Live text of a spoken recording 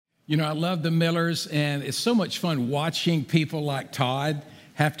You know, I love the Millers, and it's so much fun watching people like Todd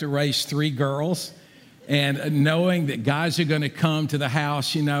have to raise 3 girls and knowing that guys are going to come to the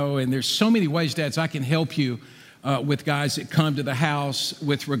house, you know, and there's so many ways, dads, I can help you with guys that come to the house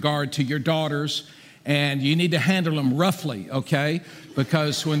with regard to your daughters, and you need to handle them roughly, okay?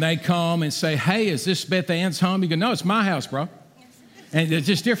 Because when they come and say, hey, is this Beth Ann's home? You go, no, it's my house, bro. And there's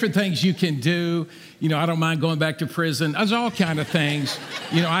just different things you can do. You know, I don't mind going back to prison. There's all kind of things.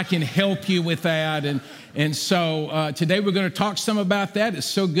 You know, I can help you with that. And so today we're going to talk some about that. It's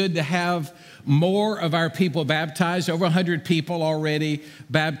so good to have more of our people baptized, over 100 people already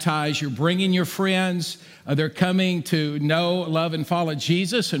baptized. You're bringing your friends. They're coming to know, love, and follow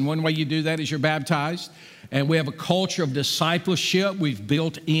Jesus. And one way you do that is you're baptized. And we have a culture of discipleship we've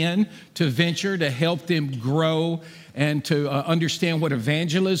built in to Venture to help them grow and to understand what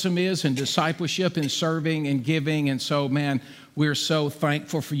evangelism is and discipleship and serving and giving. And so, man, we're so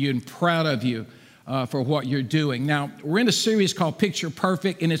thankful for you and proud of you for what you're doing. Now, we're in a series called Picture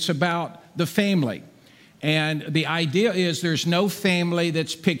Perfect, and it's about the family. And the idea is there's no family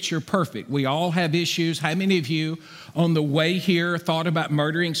that's picture perfect. We all have issues. How many of you on the way here thought about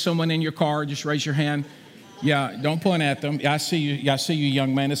murdering someone in your car? Just raise your hand. Yeah, don't point at them. I see you,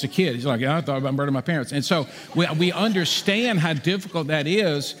 young man, as a kid. He's like, yeah, I thought about murdering my parents. And so we understand how difficult that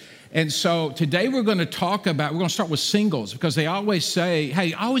is. And so today we're going to start with singles, because they always say,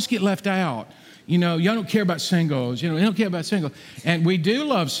 hey, I always get left out. You know, y'all don't care about singles. You know, you don't care about singles. And we do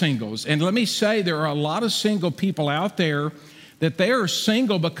love singles. And let me say, there are a lot of single people out there that they are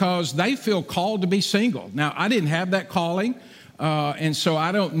single because they feel called to be single. Now, I didn't have that calling. And so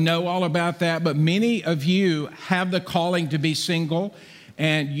I don't know all about that, but many of you have the calling to be single,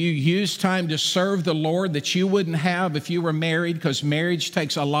 and you use time to serve the Lord that you wouldn't have if you were married, because marriage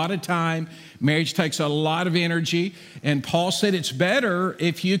takes a lot of time. Marriage takes a lot of energy. And Paul said it's better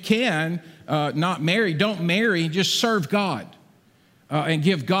if you can not marry. Don't marry, just serve God. And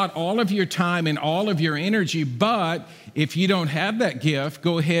give God all of your time and all of your energy. But if you don't have that gift,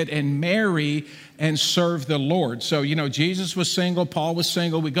 go ahead and marry and serve the Lord. So, you know, Jesus was single, Paul was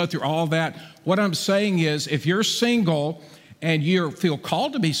single. We go through all that. What I'm saying is, if you're single and you feel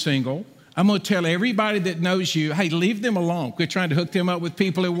called to be single, I'm going to tell everybody that knows you, hey, leave them alone. Quit trying to hook them up with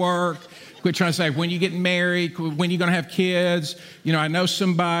people at work. Quit trying to say, when you get married, when you're going to have kids, you know, I know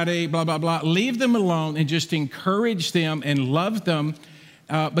somebody, blah, blah, blah. Leave them alone and just encourage them and love them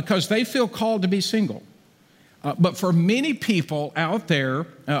because they feel called to be single. But for many people out there,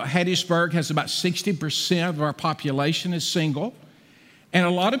 Hattiesburg has about 60% of our population is single. And a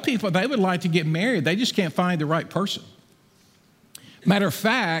lot of people, they would like to get married. They just can't find the right person. Matter of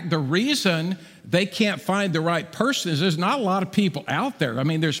fact, the reason they can't find the right person is there's not a lot of people out there. I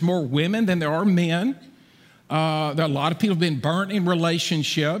mean, there's more women than there are men. There are a lot of people who've been burnt in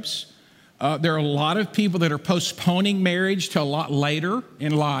relationships. There are a lot of people that are postponing marriage to a lot later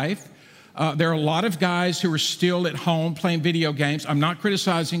in life. There are a lot of guys who are still at home playing video games. I'm not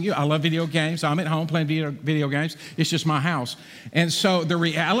criticizing you. I love video games. I'm at home playing video games. It's just my house. And so the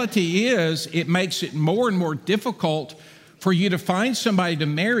reality is it makes it more and more difficult for you to find somebody to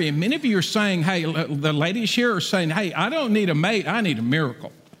marry. And many of you are saying, hey, the ladies here are saying, hey, I don't need a mate. I need a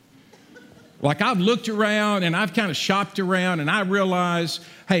miracle. Like, I've looked around and I've kind of shopped around and I realize,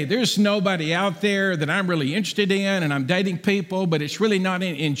 hey, there's nobody out there that I'm really interested in, and I'm dating people, but it's really not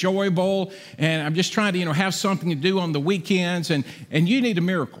enjoyable, and I'm just trying to, have something to do on the weekends, and you need a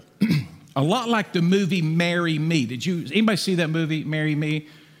miracle. A lot like the movie Marry Me. Anybody see that movie, Marry Me?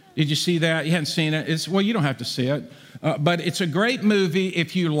 Did you see that? You haven't seen it? Well, you don't have to see it. But it's a great movie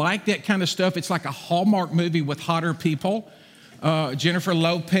if you like that kind of stuff. It's like a Hallmark movie with hotter people. Jennifer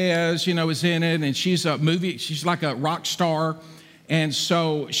Lopez, is in it, and she's like a rock star. And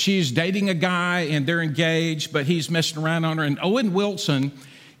so she's dating a guy and they're engaged, but he's messing around on her. And Owen Wilson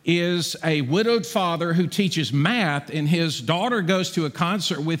is a widowed father who teaches math, and his daughter goes to a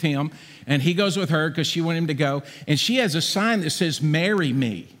concert with him, and he goes with her because she wanted him to go. And she has a sign that says, "Marry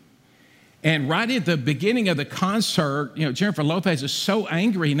me." And right at the beginning of the concert, Jennifer Lopez is so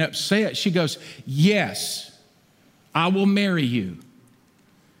angry and upset. She goes, "Yes, I will marry you,"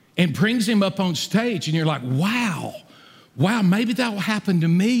 and brings him up on stage. And you're like, wow, maybe that will happen to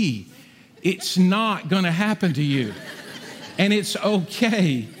me. It's not going to happen to you. And it's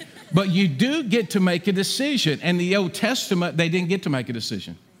okay. But you do get to make a decision. And the Old Testament, they didn't get to make a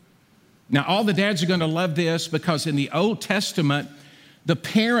decision. Now, all the dads are going to love this, because in the Old Testament, the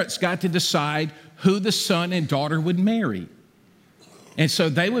parents got to decide who the son and daughter would marry. And so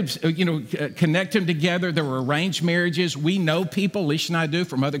they would, connect them together. There were arranged marriages. We know people, Alicia and I do,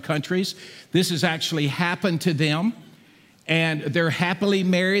 from other countries. This has actually happened to them. and they're happily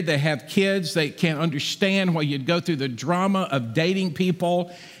married. They have kids. They can't understand why you'd go through the drama of dating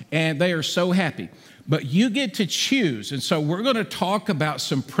people, and they are so happy. But you get to choose. And so we're going to talk about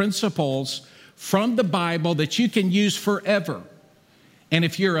some principles from the Bible that you can use forever. And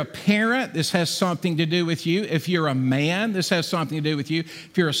if you're a parent, this has something to do with you. If you're a man, this has something to do with you.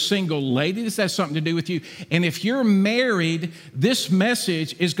 If you're a single lady, this has something to do with you. And if you're married, this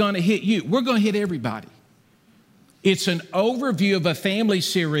message is going to hit you. We're going to hit everybody. It's an overview of a family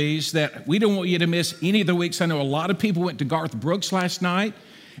series that we don't want you to miss any of the weeks. I know a lot of people went to Garth Brooks last night,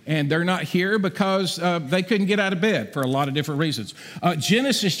 and they're not here because they couldn't get out of bed for a lot of different reasons.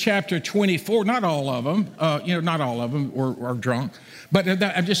 Genesis chapter 24, not all of them, not all of them are drunk. But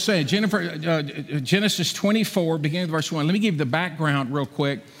I'm just saying, Genesis 24, beginning with verse 1. Let me give you the background real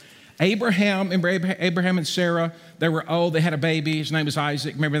quick. Abraham and Sarah, they were old. They had a baby. His name was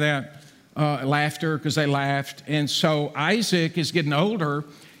Isaac. Remember that? Laughter, because they laughed. And so Isaac is getting older,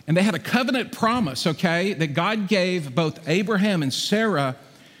 and they had a covenant promise, okay, that God gave both Abraham and Sarah,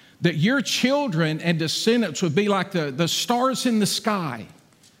 that your children and descendants would be like the stars in the sky,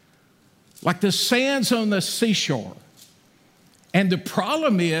 like the sands on the seashore. And the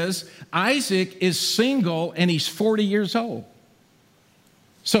problem is, Isaac is single and he's 40 years old.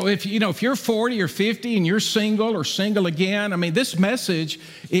 So if you're 40 or 50 and you're single or single again, I mean, this message,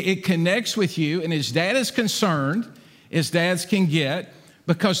 it connects with you, and his dad is concerned, as dads can get,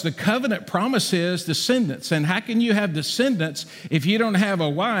 because the covenant promises descendants. And how can you have descendants if you don't have a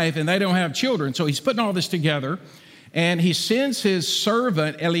wife and they don't have children? So he's putting all this together, and he sends his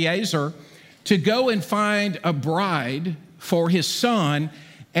servant, Eliezer, to go and find a bride for his son.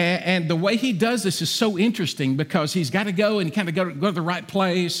 And the way he does this is so interesting, because he's got to go and kind of go to the right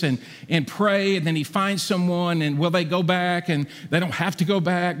place and pray, and then he finds someone, and will they go back? And they don't have to go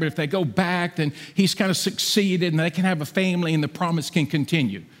back, but if they go back, then he's kind of succeeded, and they can have a family, and the promise can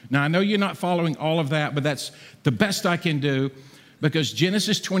continue. Now, I know you're not following all of that, but that's the best I can do, because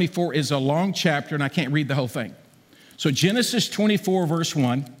Genesis 24 is a long chapter, and I can't read the whole thing. So Genesis 24, verse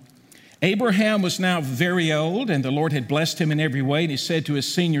 1. Abraham was now very old, and the Lord had blessed him in every way. And he said to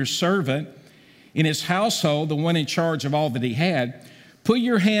his senior servant in his household, the one in charge of all that he had, put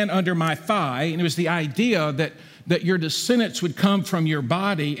your hand under my thigh. And it was the idea that your descendants would come from your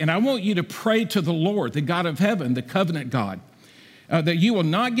body. And I want you to pray to the Lord, the God of heaven, the covenant God, that you will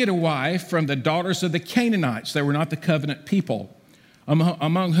not get a wife from the daughters of the Canaanites. They were not the covenant people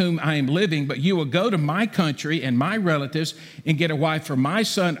among whom I am living, but you will go to my country and my relatives and get a wife for my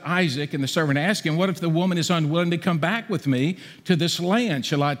son Isaac. And the servant asked him, what if the woman is unwilling to come back with me to this land?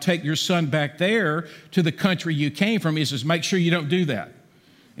 Shall I take your son back there to the country you came from? He says, make sure you don't do that.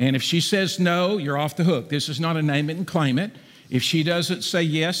 And if she says no, you're off the hook. This is not a name it and claim it. If she doesn't say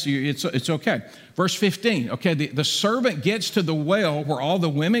yes, it's okay. Verse 15, okay, the servant gets to the well where all the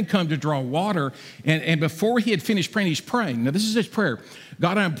women come to draw water, and before he had finished praying, he's praying. Now, this is his prayer.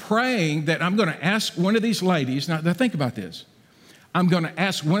 God, I'm praying that I'm going to ask one of these ladies, now think about this. I'm going to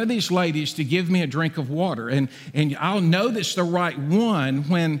ask one of these ladies to give me a drink of water, and I'll know that's the right one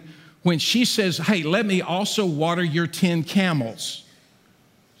when she says, hey, let me also water your 10 camels.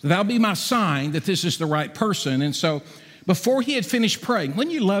 So that'll be my sign that this is the right person. And so before he had finished praying,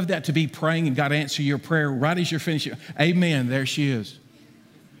 wouldn't you love that, to be praying and God answer your prayer right as you're finishing? Amen, there she is.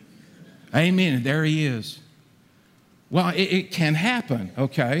 Amen, there he is. Well, it can happen,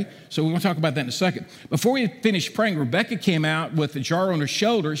 okay? So we're going to talk about that in a second. Before he had finished praying, Rebekah came out with a jar on her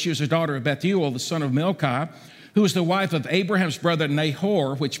shoulder. She was a daughter of Bethuel, the son of Milcah, who was the wife of Abraham's brother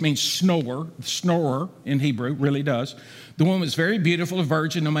Nahor, which means snorer in Hebrew, really does. The woman was very beautiful, a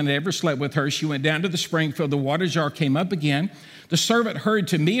virgin. No man had ever slept with her. She went down to the spring, filled the water jar, came up again. The servant hurried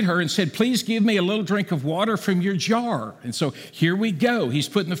to meet her and said, please give me a little drink of water from your jar. And so here we go. He's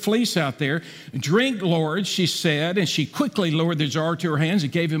putting the fleece out there. Drink, Lord, she said. And she quickly lowered the jar to her hands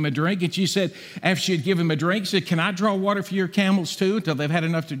and gave him a drink. And she said, after she had given him a drink, she said, can I draw water for your camels too until they've had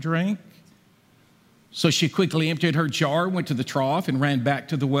enough to drink? So she quickly emptied her jar, went to the trough, and ran back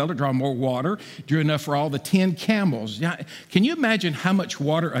to the well to draw more water, drew enough for all the 10 camels. Now, can you imagine how much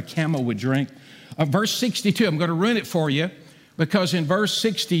water a camel would drink? Verse 62, I'm going to ruin it for you, because in verse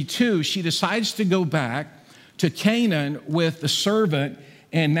 62, she decides to go back to Canaan with the servant,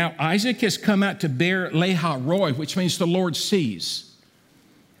 and now Isaac has come out to Beer Lahai Roi, which means the Lord sees.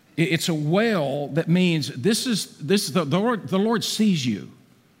 It's a well that means this is the Lord sees you.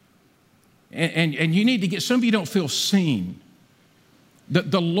 And you need to get, some of you don't feel seen.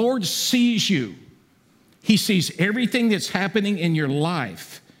 The Lord sees you. He sees everything that's happening in your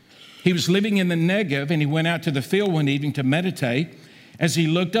life. He was living in the Negev, and he went out to the field one evening to meditate. As he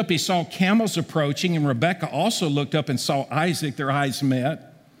looked up, he saw camels approaching, and Rebekah also looked up and saw Isaac. Their eyes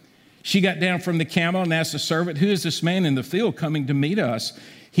met. She got down from the camel and asked the servant, "Who is this man in the field coming to meet us?"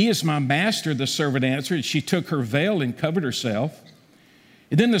 "He is my master," the servant answered. She took her veil and covered herself.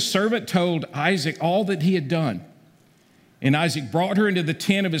 And then the servant told Isaac all that he had done. And Isaac brought her into the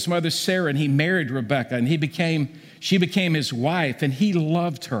tent of his mother Sarah, and he married Rebekah, and she became his wife, and he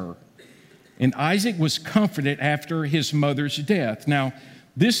loved her. And Isaac was comforted after his mother's death. Now,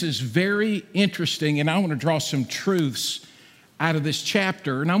 this is very interesting, and I want to draw some truths out of this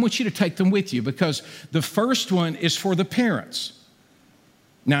chapter, and I want you to take them with you, because the first one is for the parents.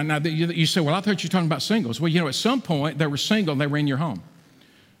 Now you say, "Well, I thought you were talking about singles." Well, at some point they were single and they were in your home.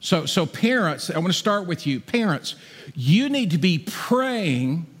 So parents, I want to start with you. Parents, you need to be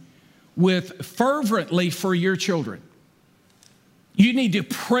praying fervently for your children. You need to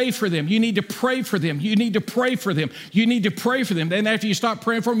pray for them. You need to pray for them. You need to pray for them. You need to pray for them. Then after you stop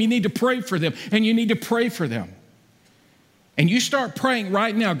praying for them, you need to pray for them. And you need to pray for them. And you start praying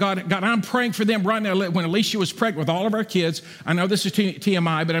right now. God, I'm praying for them right now. When Alicia was pregnant with all of our kids, I know this is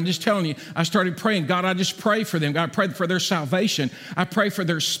TMI, but I'm just telling you, I started praying. God, I just pray for them. God, I pray for their salvation. I pray for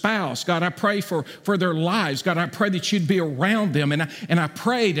their spouse. God, I pray for their lives. God, I pray that you'd be around them. And I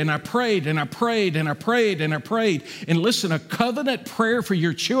prayed and I prayed and I prayed and I prayed and I prayed. And listen, a covenant prayer for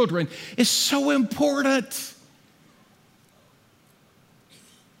your children is so important.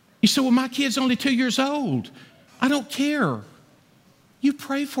 You say, "Well, my kid's only 2 years old." I don't care. You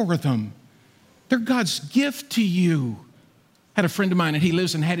pray for them. They're God's gift to you. I had a friend of mine, and he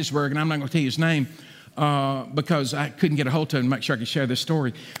lives in Hattiesburg, and I'm not going to tell you his name because I couldn't get a hold of him to make sure I could share this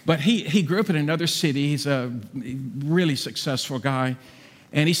story. But he grew up in another city. He's a really successful guy.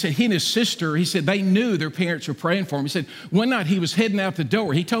 And he said he and his sister, he said they knew their parents were praying for him. He said one night he was heading out the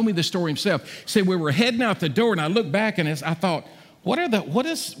door. He told me the story himself. He said we were heading out the door, and I looked back, and I thought,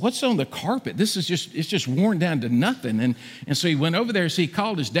 what's on the carpet? It's just worn down to nothing. And so he went over there, so he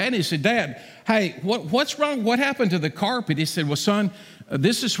called his dad, and he said, "Dad, hey, what's wrong? What happened to the carpet?" He said, "Well, son,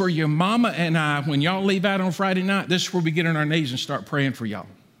 this is where your mama and I, when y'all leave out on Friday night, this is where we get on our knees and start praying for y'all."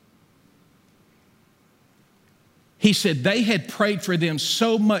 He said they had prayed for them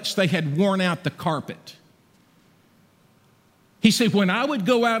so much they had worn out the carpet. He said, when I would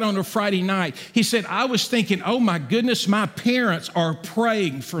go out on a Friday night, he said, I was thinking, "Oh my goodness, my parents are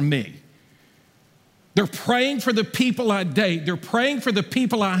praying for me. They're praying for the people I date. They're praying for the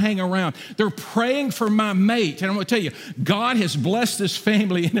people I hang around. They're praying for my mate." And I'm going to tell you, God has blessed this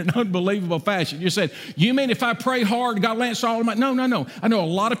family in an unbelievable fashion. You said, "You mean if I pray hard, God will answer all of my..." No. I know a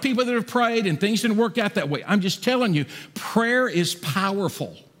lot of people that have prayed and things didn't work out that way. I'm just telling you, prayer is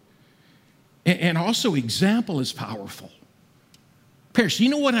powerful. And also example is powerful. Parents, you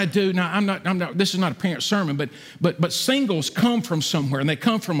know what I do? Now, I'm not, this is not a parent sermon, but singles come from somewhere, and they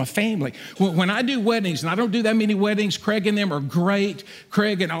come from a family. When I do weddings, and I don't do that many weddings, Craig and them are great.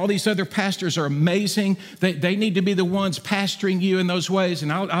 Craig and all these other pastors are amazing. They need to be the ones pastoring you in those ways,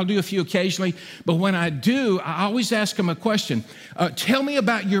 and I'll do a few occasionally. But when I do, I always ask them a question. Tell me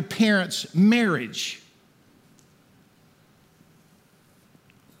about your parents' marriage.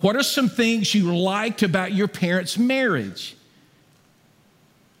 What are some things you liked about your parents' marriage?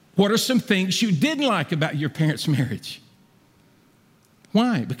 What are some things you didn't like about your parents' marriage?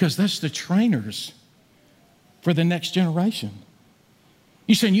 Why? Because that's the trainers for the next generation.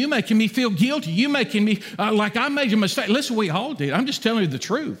 You're saying, "You're making me feel guilty. You're making me like I made a mistake." Listen, we all did. I'm just telling you the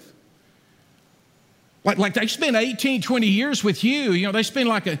truth. Like they spend 18, 20 years with you. They spend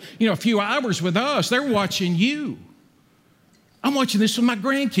like a few hours with us. They're watching you. I'm watching this with my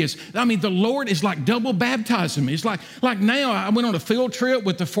grandkids. I mean, the Lord is like double baptizing me. It's like now I went on a field trip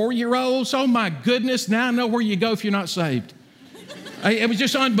with the 4-year-olds. Oh my goodness, now I know where you go if you're not saved. It was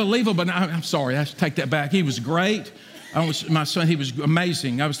just unbelievable. I'm sorry, I should take that back. He was great. My son, he was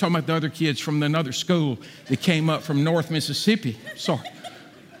amazing. I was talking about the other kids from another school that came up from North Mississippi. Sorry.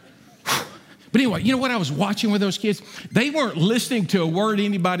 But anyway, you know what I was watching with those kids? They weren't listening to a word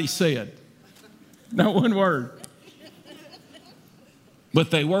anybody said. Not one word. But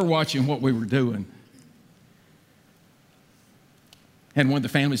they were watching what we were doing. Had one of the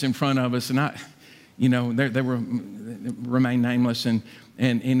families in front of us, and they were remain nameless, and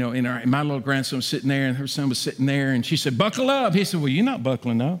my little grandson was sitting there, and her son was sitting there, and she said, "Buckle up." He said, "Well, you're not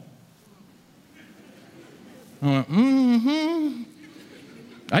buckling up." I went, "Mm-hmm."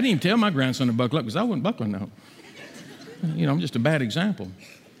 I didn't even tell my grandson to buckle up because I wasn't buckling up. I'm just a bad example.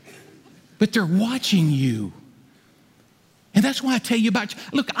 But they're watching you. And that's why I tell you about,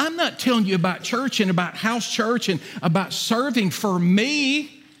 look, I'm not telling you about church and about house church and about serving for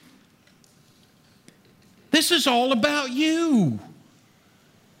me. This is all about you.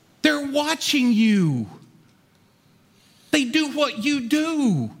 They're watching you. They do what you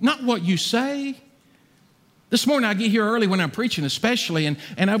do, not what you say. This morning I get here early when I'm preaching especially, and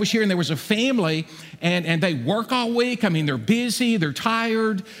I was here and there was a family and they work all week. I mean, they're busy, they're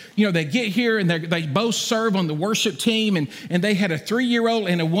tired. You know, they get here and they both serve on the worship team and they had a 3-year-old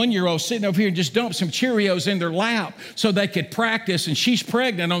and a 1-year-old sitting over here and just dumped some Cheerios in their lap so they could practice, and she's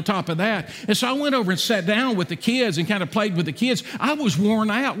pregnant on top of that. And so I went over and sat down with the kids and kind of played with the kids. I was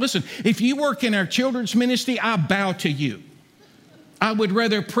worn out. Listen, if you work in our children's ministry, I bow to you. I would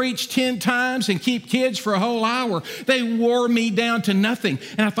rather preach 10 times and keep kids for a whole hour. They wore me down to nothing.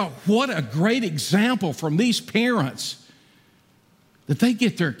 And I thought, what a great example from these parents that they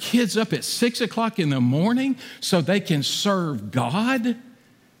get their kids up at 6 o'clock in the morning so they can serve God.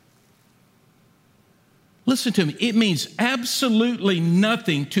 Listen to me. It means absolutely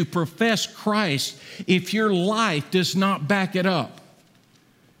nothing to profess Christ if your life does not back it up.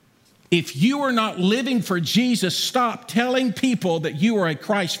 If you are not living for Jesus, stop telling people that you are a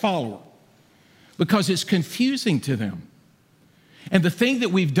Christ follower because it's confusing to them. And the thing that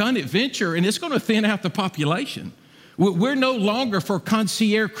we've done at Venture, and it's going to thin out the population. We're no longer for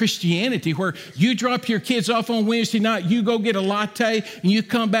concierge Christianity where you drop your kids off on Wednesday night, you go get a latte, and you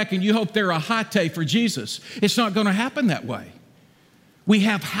come back and you hope they're a hottie for Jesus. It's not going to happen that way. We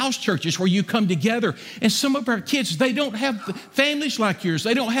have house churches where you come together, and some of our kids, they don't have families like yours.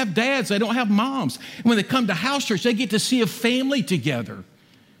 They don't have dads. They don't have moms. And when they come to house church, they get to see a family together.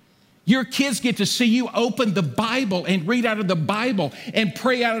 Your kids get to see you open the Bible and read out of the Bible and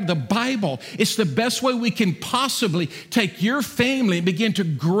pray out of the Bible. It's the best way we can possibly take your family and begin to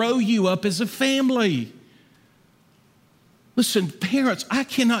grow you up as a family. Listen, parents, I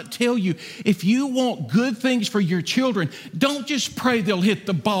cannot tell you, if you want good things for your children, don't just pray they'll hit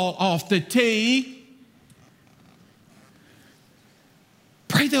the ball off the tee.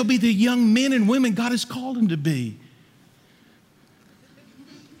 Pray they'll be the young men and women God has called them to be.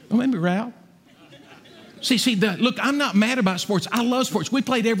 Don't make me route. Look, I'm not mad about sports. I love sports. We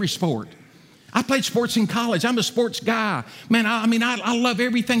played every sport. I played sports in college. I'm a sports guy. Man, I love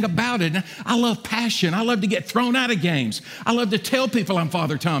everything about it. I love passion. I love to get thrown out of games. I love to tell people I'm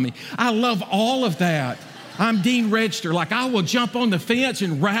Father Tommy. I love all of that. I'm Dean Register. Like, I will jump on the fence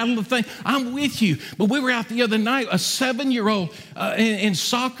and rattle the thing. I'm with you. But we were out the other night, a 7-year-old in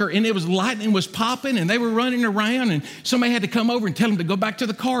soccer, and it was lightning was popping, and they were running around, and somebody had to come over and tell them to go back to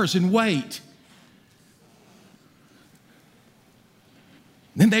the cars and wait.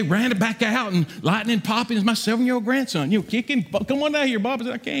 Then they ran it back out, and lightning popping is my 7-year-old grandson. Kicking. Come on out here, Bob. I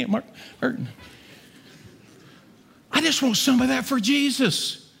said, I can't. Mark, hurting. I just want some of that for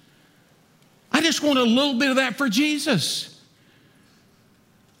Jesus. I just want a little bit of that for Jesus.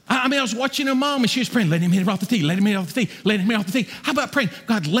 I was watching a mom, and she was praying, let him hit it off the tee, let him hit it off the tee, let him hit it off the tee. How about praying,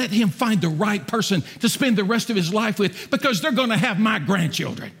 God, let him find the right person to spend the rest of his life with because they're going to have my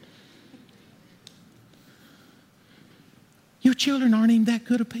grandchildren. Your children aren't even that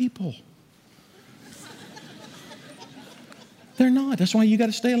good of people. They're not. That's why you got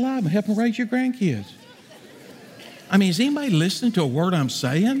to stay alive and help them raise your grandkids. Is anybody listening to a word I'm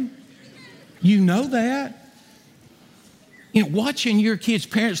saying? You know that. Watching your kids'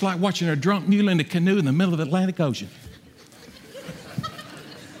 parents like watching a drunk mule in a canoe in the middle of the Atlantic Ocean.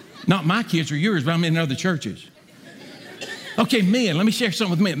 Not my kids or yours, but I'm in other churches. Okay, men, let me share something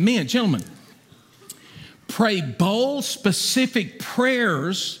with men. Men, gentlemen. Pray bold, specific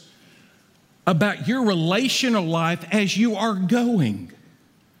prayers about your relational life as you are going.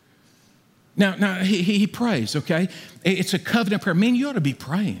 Now he prays, okay? It's a covenant prayer. Man, you ought to be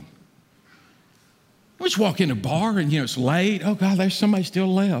praying. Don't just walk in a bar and, it's late. Oh, God, there's somebody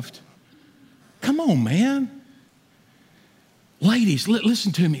still left. Come on, man. Ladies,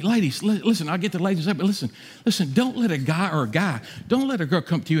 listen to me. Ladies, listen, I'll get the ladies up, but listen, don't let a guy, don't let a girl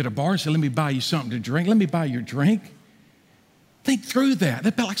come to you at a bar and say, let me buy you something to drink. Let me buy you a drink. Think through that.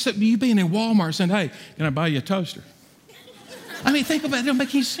 That'd be like you being in Walmart saying, hey, can I buy you a toaster? Think about it. It don't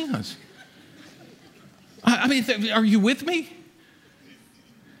make any sense. Are you with me?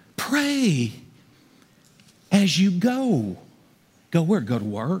 Pray as you go. Go where? Go to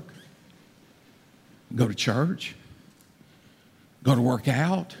work. Go to church. Go to work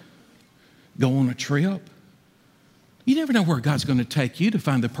out, go on a trip. You never know where God's going to take you to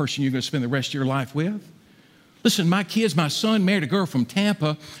find the person you're going to spend the rest of your life with. Listen, my son married a girl from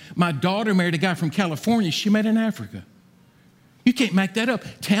Tampa. My daughter married a guy from California she met in Africa. You can't make that up.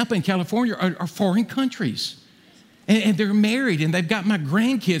 Tampa and California are foreign countries. And they're married and they've got my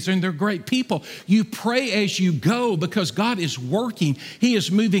grandkids and they're great people. You pray as you go because God is working. He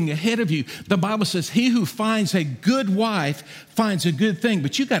is moving ahead of you. The Bible says, he who finds a good wife finds a good thing,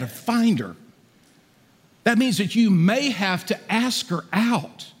 but you got to find her. That means that you may have to ask her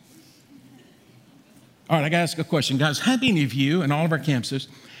out. All right, I got to ask a question. Guys, how many of you in all of our campuses,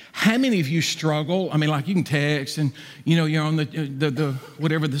 how many of you struggle? I mean, like you can text and, you're on the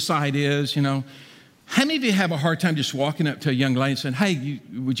whatever the site is, How many of you have a hard time just walking up to a young lady and saying, hey,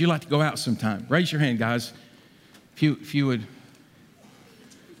 would you like to go out sometime? Raise your hand, guys, if you would.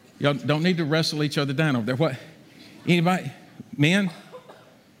 Y'all don't need to wrestle each other down over there. What? Anybody? Men?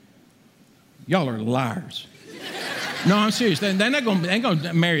 Y'all are liars. No, I'm serious. They're not going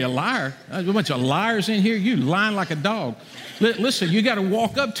to marry a liar. There's a bunch of liars in here. You lying like a dog. Listen, you got to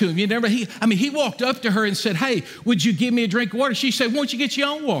walk up to him. He walked up to her and said, hey, would you give me a drink of water? She said, why don't you get your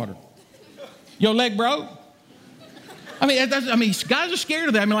own water? Your leg broke? Guys are scared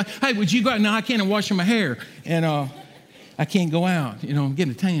of that. Like, hey, would you go out? No, I can't. I'm washing my hair. And I can't go out. I'm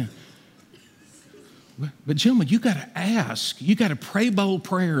getting a tan. But gentlemen, you got to ask. You got to pray bold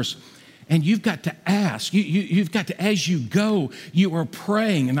prayers. And you've got to ask. You've got to, as you go, you are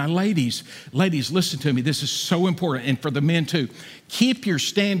praying. And now, ladies, listen to me. This is so important. And for the men too. Keep your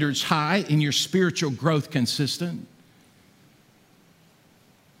standards high and your spiritual growth consistent.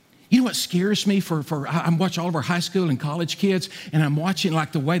 You know what scares me I'm watching all of our high school and college kids, and I'm watching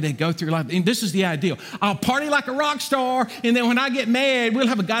like the way they go through life. And this is the ideal. I'll party like a rock star, and then when I get married, we'll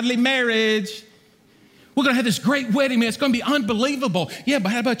have a godly marriage. We're going to have this great wedding, man. It's going to be unbelievable. Yeah,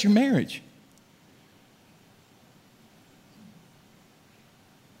 but how about your marriage?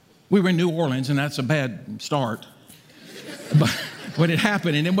 We were in New Orleans, and that's a bad start. But it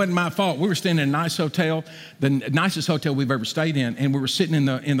happened, and it wasn't my fault. We were staying in a nice hotel, the nicest hotel we've ever stayed in, and we were sitting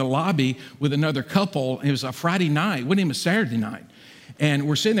in the lobby with another couple. It was a Friday night. It wasn't even a Saturday night. And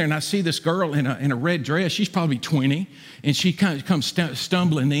we're sitting there, and I see this girl in a red dress. She's probably 20, and she kind of comes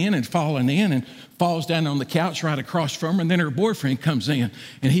stumbling in and falling in and falls down on the couch right across from her, and then her boyfriend comes in,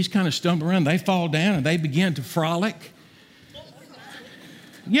 and he's kind of stumbling around. They fall down, and they begin to frolic.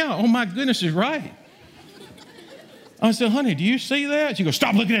 Yeah, oh my goodness, is right. I said, honey, do you see that? She goes,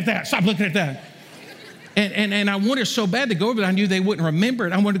 stop looking at that. Stop looking at that. And I wanted so bad to go over, but I knew they wouldn't remember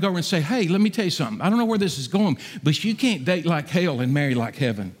it. I wanted to go over and say, hey, let me tell you something. I don't know where this is going, but you can't date like hell and marry like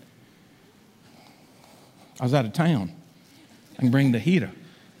heaven. I was out of town. I can bring the heater.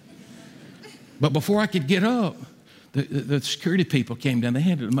 But before I could get up, the security people came down. They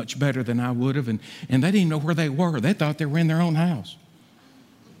handled it much better than I would have, and they didn't even know where they were. They thought they were in their own house.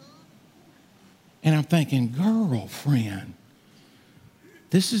 And I'm thinking, girlfriend,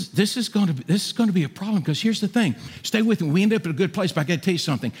 this is going to be a problem, because here's the thing. Stay with me. We end up in a good place, but I got to tell you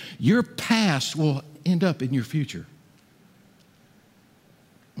something. Your past will end up in your future.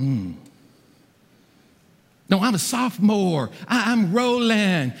 No, I'm a sophomore. I'm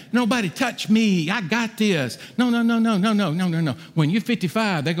rolling. Nobody touch me. I got this. No. When you're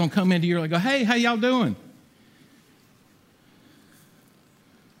 55, they're going to come into your life and go, hey, how y'all doing?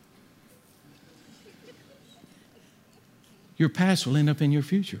 Your past will end up in your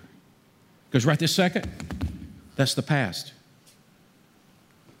future. Because right this second, that's the past.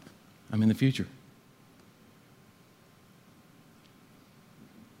 I'm in the future.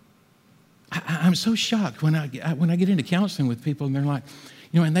 I'm so shocked when I get into counseling with people, and they're like,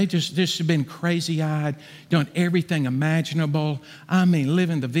 and they just have been crazy-eyed, doing everything imaginable. I mean,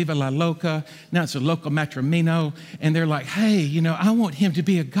 living the Viva La Loca. Now it's a local matrimino. And they're like, hey, I want him to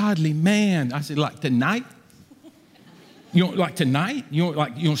be a godly man. I said, like tonight? You don't like tonight? You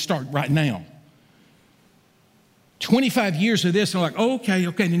don't start right now. 25 years of this, and I'm like, okay,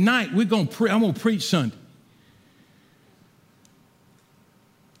 tonight I'm going to preach Sunday.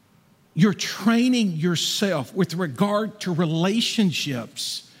 You're training yourself with regard to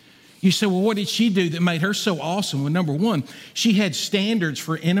relationships. You say, well, what did she do that made her so awesome? Well, number one, she had standards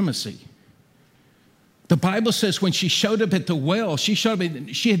for intimacy. The Bible says when she showed up at the well, she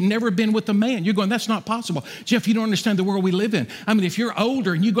had never been with a man. You're going, that's not possible. Jeff, you don't understand the world we live in. I mean, if you're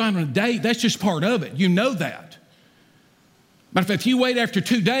older and you go out on a date, that's just part of it. You know that. But if you wait after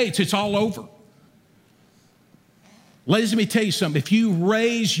 2 dates, it's all over. Ladies, let me tell you something. If you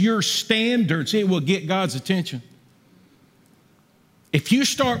raise your standards, it will get God's attention. If you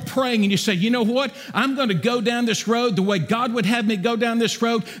start praying and you say, you know what, I'm going to go down this road the way God would have me go down this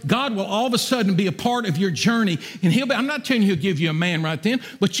road, God will all of a sudden be a part of your journey. And I'm not telling you he'll give you a man right then,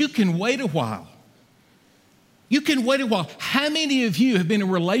 but you can wait a while. You can wait a while. How many of you have been in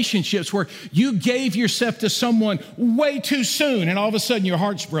relationships where you gave yourself to someone way too soon and all of a sudden your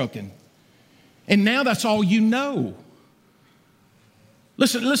heart's broken? And now that's all you know.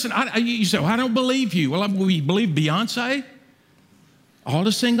 Listen, you say, well, I don't believe you. Well, we believe Beyonce? All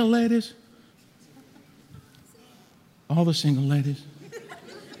the single ladies? All the single ladies?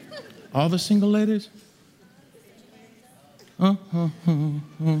 All the single ladies?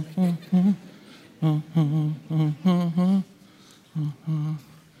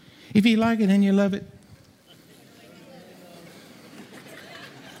 If you like it and you love it.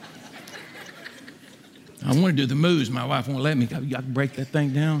 I want to do the moves. My wife won't let me. I can break that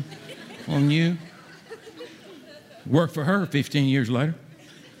thing down on you. Worked for her 15 years later.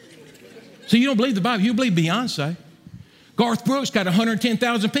 So you don't believe the Bible. You believe Beyonce. Garth Brooks got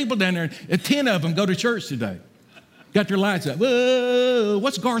 110,000 people down there, and 10 of them go to church today. Got their lights up. Whoa,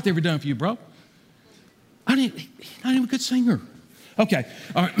 what's Garth ever done for you, bro? Not even a good singer. Okay,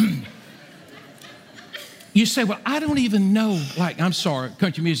 all right. You say, well, I don't even know. Like, I'm sorry,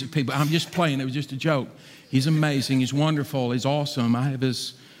 country music people, I'm just playing. It was just a joke. He's amazing. He's wonderful. He's awesome. I have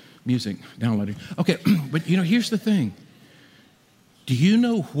his music downloaded. Okay, but here's the thing. Do you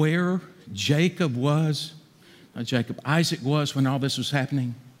know where Jacob was? Not Jacob, Isaac was when all this was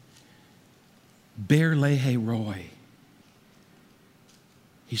happening? Beer Lahai Roi.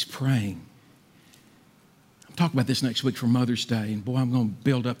 He's praying. I'm talking about this next week for Mother's Day, and boy, I'm going to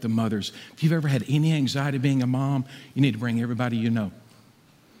build up the mothers. If you've ever had any anxiety being a mom, you need to bring everybody you know.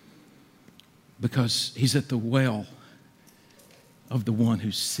 Because he's at the well of the one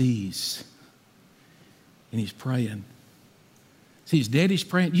who sees, and he's praying. See, his daddy's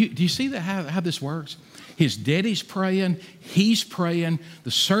praying. Do you see that how this works? His daddy's praying, he's praying,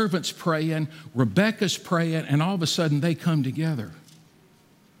 the servant's praying, Rebecca's praying, and all of a sudden they come together.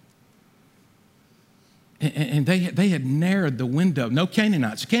 And they had narrowed the window. No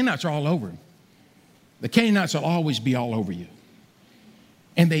Canaanites. The Canaanites are all over him. The Canaanites will always be all over you.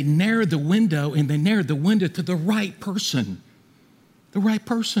 And they narrowed the window, and they narrowed the window to the right person. The right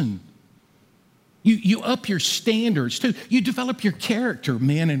person. You up your standards too. You develop your character,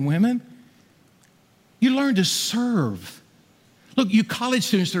 men and women. You learn to serve. Look, you college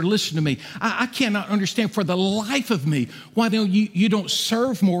students that are listening to me, I cannot understand for the life of me why you don't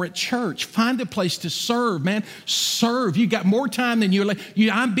serve more at church. Find a place to serve, man. Serve. You got more time than you're like,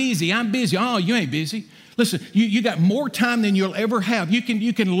 I'm busy. Oh, you ain't busy. Listen, you got more time than you'll ever have. You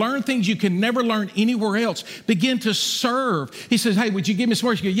can learn things you can never learn anywhere else. Begin to serve. He says, hey, would you give me some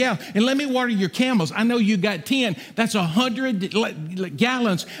more? You go, yeah, and let me water your camels. I know you got 10. That's 100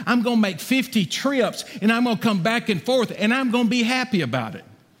 gallons. I'm going to make 50 trips, and I'm going to come back and forth, and I'm going to be happy about it.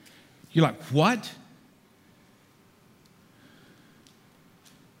 You're like, what?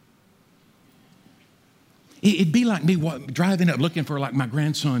 It'd be like me driving up looking for like my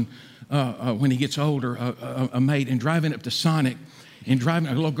grandson when he gets older, a mate, and driving up to Sonic and driving,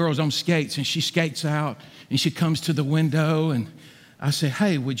 a little girl's on skates, and she skates out, and she comes to the window, and I say,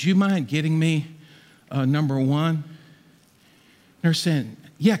 hey, would you mind getting me number one? They're saying,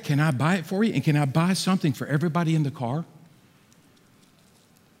 yeah, can I buy it for you? And can I buy something for everybody in the car?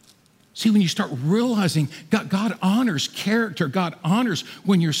 See, when you start realizing God honors character, God honors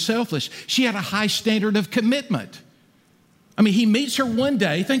when you're selfless. She had a high standard of commitment. I mean, he meets her one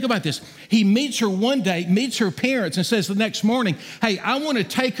day. Think about this. He meets her one day, meets her parents, and says the next morning, hey, I want to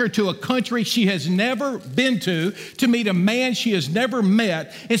take her to a country she has never been to meet a man she has never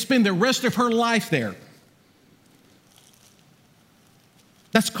met, and spend the rest of her life there.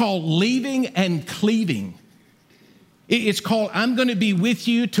 That's called leaving and cleaving. It's called, I'm going to be with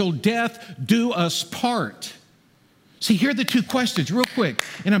you till death do us part. See, here are the two questions real quick,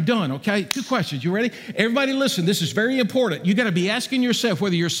 and I'm done, okay? Two questions. You ready? Everybody listen, this is very important. You got to be asking yourself,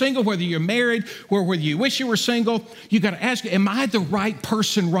 whether you're single, whether you're married, or whether you wish you were single, you got to ask, am I the right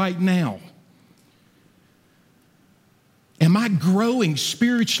person right now? Am I growing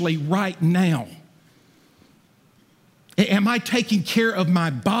spiritually right now? Am I taking care of my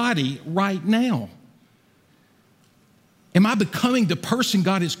body right now? Am I becoming the person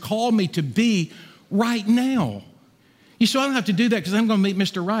God has called me to be right now? You say, I don't have to do that because I'm going to meet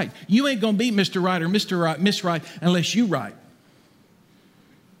Mr. Right. You ain't going to meet Mr. Right or Mr. Right, Miss Right unless you right.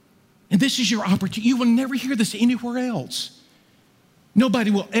 And this is your opportunity. You will never hear this anywhere else.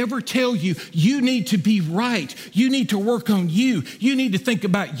 Nobody will ever tell you, you need to be right. You need to work on you. You need to think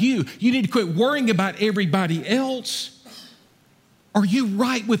about you. You need to quit worrying about everybody else. Are you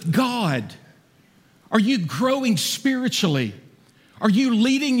right with God? Are you growing spiritually? Are you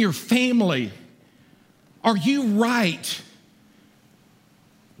leading your family? Are you right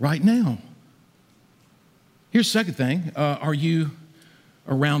now? Here's the second thing. Are you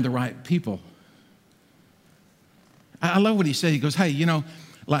around the right people? I love what he said. He goes, hey,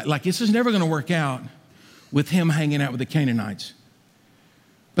 like this is never going to work out with him hanging out with the Canaanites.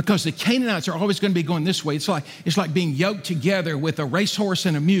 Because the Canaanites are always going to be going this way. It's like being yoked together with a racehorse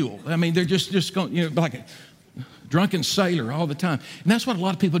and a mule. I mean, they're just going, like a drunken sailor all the time. And that's what a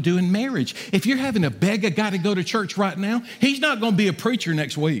lot of people do in marriage. If you're having to beg a guy to go to church right now, he's not going to be a preacher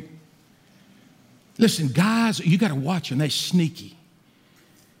next week. Listen, guys, you got to watch them. They're sneaky.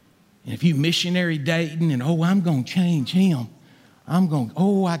 And if you missionary dating and, I'm going to change him.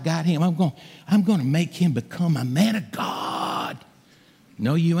 I got him. I'm going to make him become a man of God.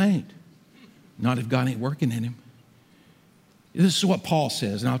 No, you ain't. Not if God ain't working in him. This is what Paul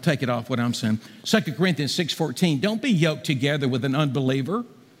says, and I'll take it off what I'm saying. 2 Corinthians 6:14, don't be yoked together with an unbeliever.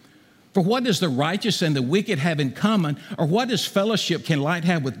 For what does the righteous and the wicked have in common? Or what does fellowship can light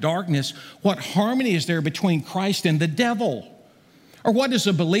have with darkness? What harmony is there between Christ and the devil? Or what does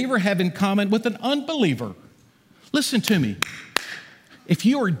a believer have in common with an unbeliever? Listen to me. If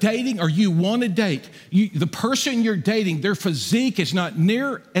you are dating or you want to date, the person you're dating, their physique is not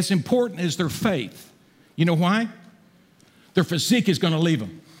near as important as their faith. You know why? Their physique is going to leave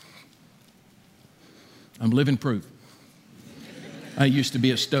them. I'm living proof. I used to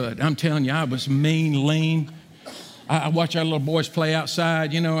be a stud. I'm telling you, I was mean, lean. I watch our little boys play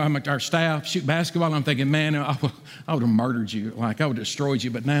outside. I'm at our staff, shoot basketball. I'm thinking, man, I would have murdered you. I would have destroyed you.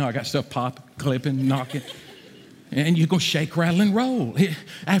 But now I got stuff popping, clipping, knocking. And you're going to shake, rattle, and roll.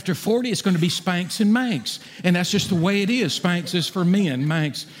 After 40, it's going to be Spanx and Manx. And that's just the way it is. Spanx is for men,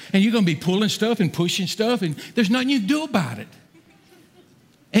 Manx. And you're going to be pulling stuff and pushing stuff, and there's nothing you can do about it.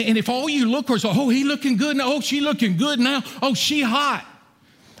 And if all you look for is, he looking good now. She looking good now. She hot.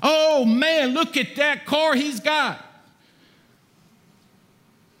 Oh, man, look at that car he's got.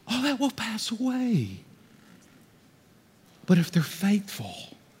 All that will pass away. But if they're faithful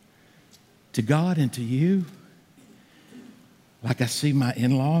to God and to you, like I see my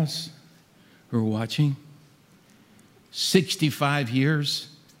in-laws who are watching, 65 years,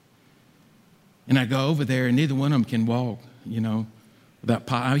 and I go over there and neither one of them can walk, without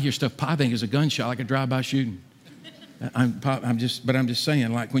pop. I hear stuff popping as a gunshot, like a drive-by shooting. I'm just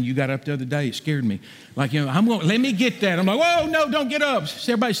saying, like when you got up the other day, it scared me. Like, let me get that. I'm like, whoa, no, don't get up.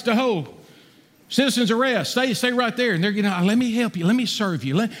 Everybody hold. Citizen's arrest. Stay right there. And they're let me help you. Let me serve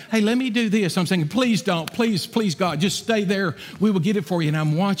you. Let me do this. I'm saying, please don't. Please, God, just stay there. We will get it for you. And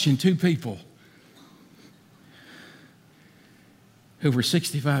I'm watching two people who for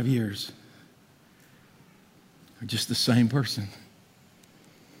 65 years are just the same person.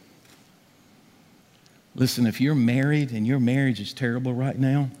 Listen, if you're married and your marriage is terrible right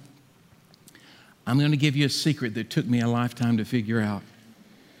now, I'm going to give you a secret that took me a lifetime to figure out.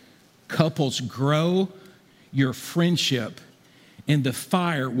 Couples, grow your friendship and the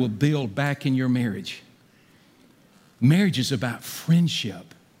fire will build back in your marriage. Marriage is about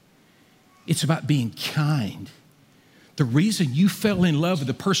friendship. It's about being kind. The reason you fell in love with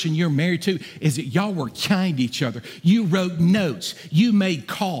the person you're married to is that y'all were kind to each other. You wrote notes. You made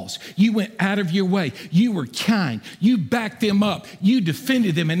calls. You went out of your way. You were kind. You backed them up. You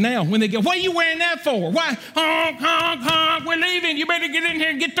defended them. And now when they go, what are you wearing that for? Why? Honk, honk, honk. We're leaving. You better get in here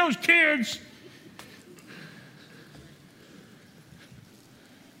and get those kids.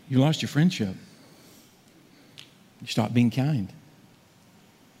 You lost your friendship. You stopped being kind.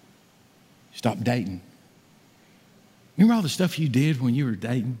 You stopped dating. Remember all the stuff you did when you were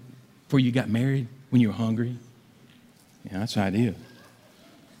dating, before you got married, when you were hungry? Yeah, that's how it is.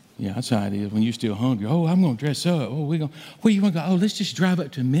 Yeah, that's how it is. When you're still hungry, I'm going to dress up. Where you want to go? Let's just drive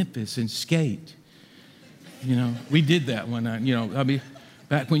up to Memphis and skate. We did that one night.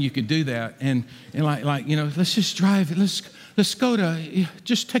 Back when you could do that. And let's just drive. Let's go to,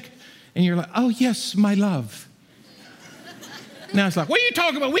 just take, and you're like, oh, yes, my love. Now it's like, what are you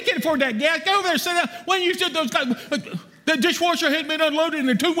talking about? We can't afford that gas. Go over there, sit down. When you said those guys, the dishwasher hadn't been unloaded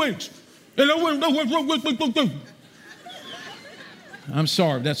in 2 weeks. I'm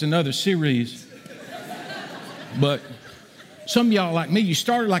sorry, that's another series. But some of y'all like me, you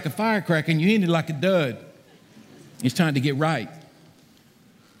started like a firecracker and you ended like a dud. It's time to get right.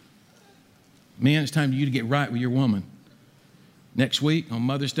 Man, it's time for you to get right with your woman. Next week on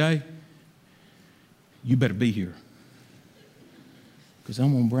Mother's Day, you better be here. Because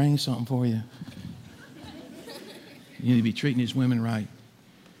I'm going to bring something for you. You need to be treating these women right.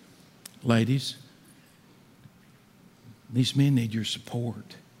 Ladies, these men need your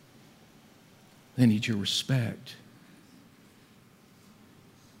support. They need your respect.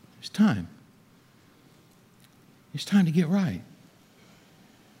 It's time. It's time to get right.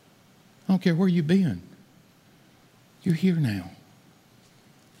 I don't care where you've been. You're here now.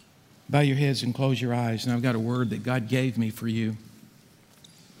 Bow your heads and close your eyes. And I've got a word that God gave me for you.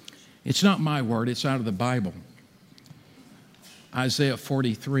 It's not my word, it's out of the Bible. Isaiah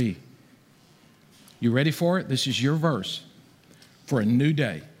 43. You ready for it? This is your verse for a new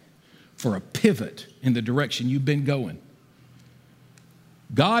day, for a pivot in the direction you've been going.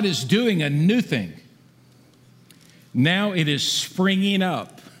 God is doing a new thing. Now it is springing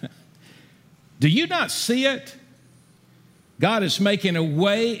up. Do you not see it? God is making a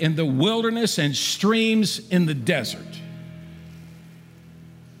way in the wilderness and streams in the desert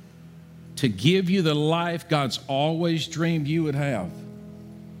to give you the life God's always dreamed you would have.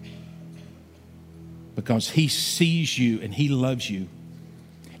 Because He sees you and He loves you.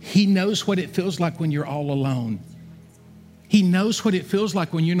 He knows what it feels like when you're all alone. He knows what it feels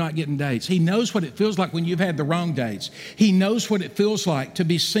like when you're not getting dates. He knows what it feels like when you've had the wrong dates. He knows what it feels like to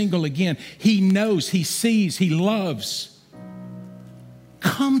be single again. He knows, He sees, He loves.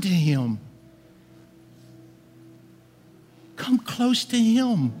 Come to Him. Come close to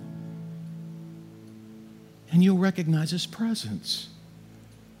Him. And you'll recognize His presence.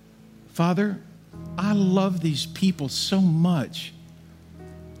 Father, I love these people so much.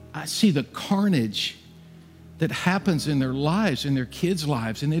 I see the carnage that happens in their lives, in their kids'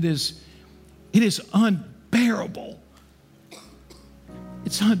 lives, and it is unbearable.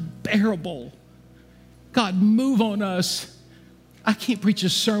 It's unbearable. God, move on us. I can't preach a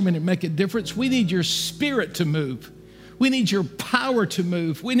sermon and make a difference. We need your Spirit to move. We need your power to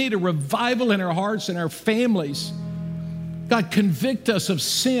move. We need a revival in our hearts and our families. God, convict us of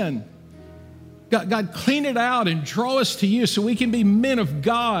sin. God, clean it out and draw us to you so we can be men of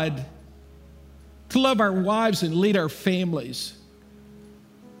God, to love our wives and lead our families.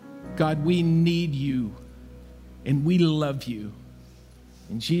 God, we need you and we love you.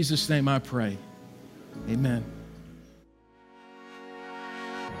 In Jesus' name I pray. Amen.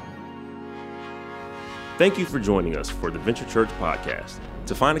 Thank you for joining us for the Venture Church podcast.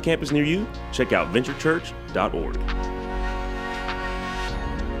 To find a campus near you, check out venturechurch.org.